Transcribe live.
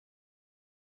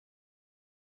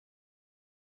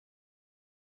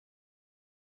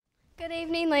Good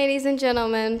evening, ladies and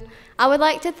gentlemen. I would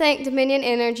like to thank Dominion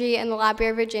Energy and the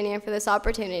Library of Virginia for this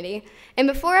opportunity. And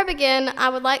before I begin, I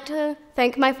would like to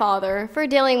thank my father for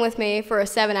dealing with me for a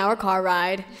 7-hour car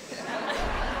ride.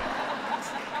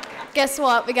 Guess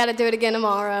what? We got to do it again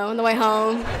tomorrow on the way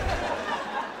home.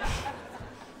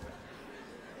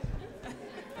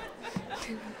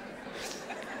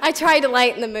 I tried to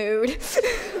lighten the mood.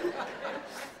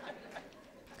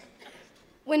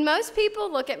 When most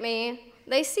people look at me,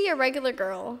 they see a regular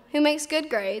girl who makes good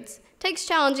grades, takes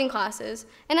challenging classes,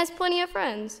 and has plenty of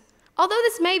friends. Although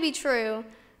this may be true,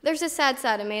 there's a sad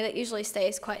side of me that usually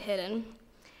stays quite hidden.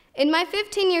 In my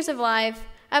 15 years of life,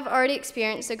 I've already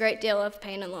experienced a great deal of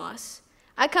pain and loss.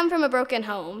 I come from a broken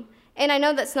home, and I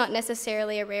know that's not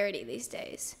necessarily a rarity these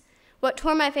days. What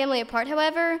tore my family apart,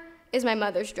 however, is my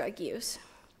mother's drug use.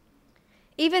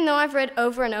 Even though I've read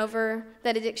over and over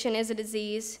that addiction is a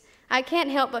disease, I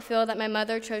can't help but feel that my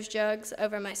mother chose drugs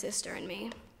over my sister and me.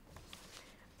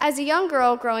 As a young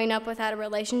girl growing up without a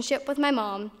relationship with my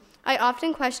mom, I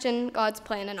often question God's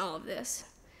plan in all of this.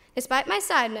 Despite my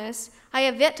sadness, I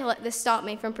have yet to let this stop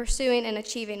me from pursuing and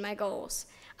achieving my goals.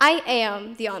 I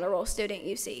am the honor roll student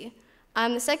you see.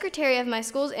 I'm the secretary of my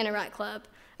school's Interact Club,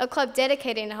 a club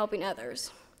dedicated to helping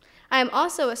others. I am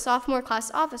also a sophomore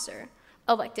class officer,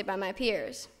 elected by my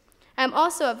peers. I am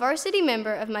also a varsity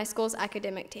member of my school's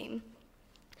academic team.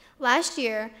 Last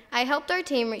year, I helped our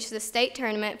team reach the state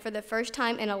tournament for the first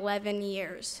time in 11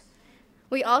 years.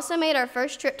 We also made our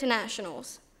first trip to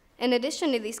nationals. In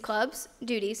addition to these clubs,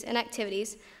 duties, and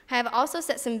activities, I have also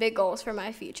set some big goals for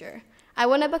my future. I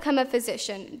want to become a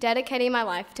physician, dedicating my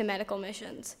life to medical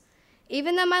missions.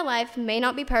 Even though my life may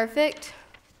not be perfect,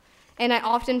 and I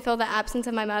often feel the absence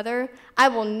of my mother, I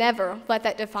will never let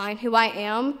that define who I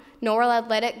am, nor will I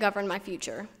let it govern my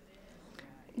future.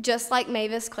 Just like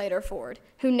Mavis Clater Ford,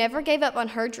 who never gave up on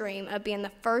her dream of being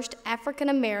the first African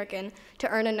American to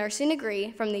earn a nursing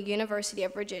degree from the University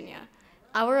of Virginia,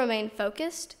 I will remain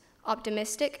focused,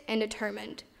 optimistic, and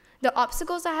determined. The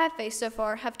obstacles I have faced so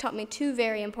far have taught me two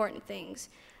very important things.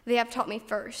 They have taught me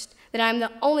first that I am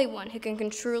the only one who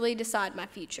can truly decide my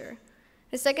future.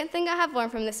 The second thing I have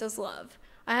learned from this is love.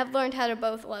 I have learned how to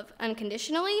both love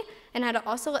unconditionally and how to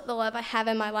also let the love I have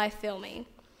in my life fill me.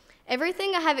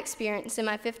 Everything I have experienced in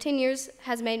my 15 years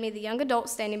has made me the young adult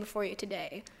standing before you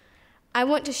today. I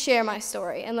want to share my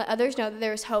story and let others know that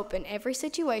there is hope in every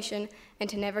situation and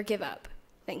to never give up.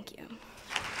 Thank you.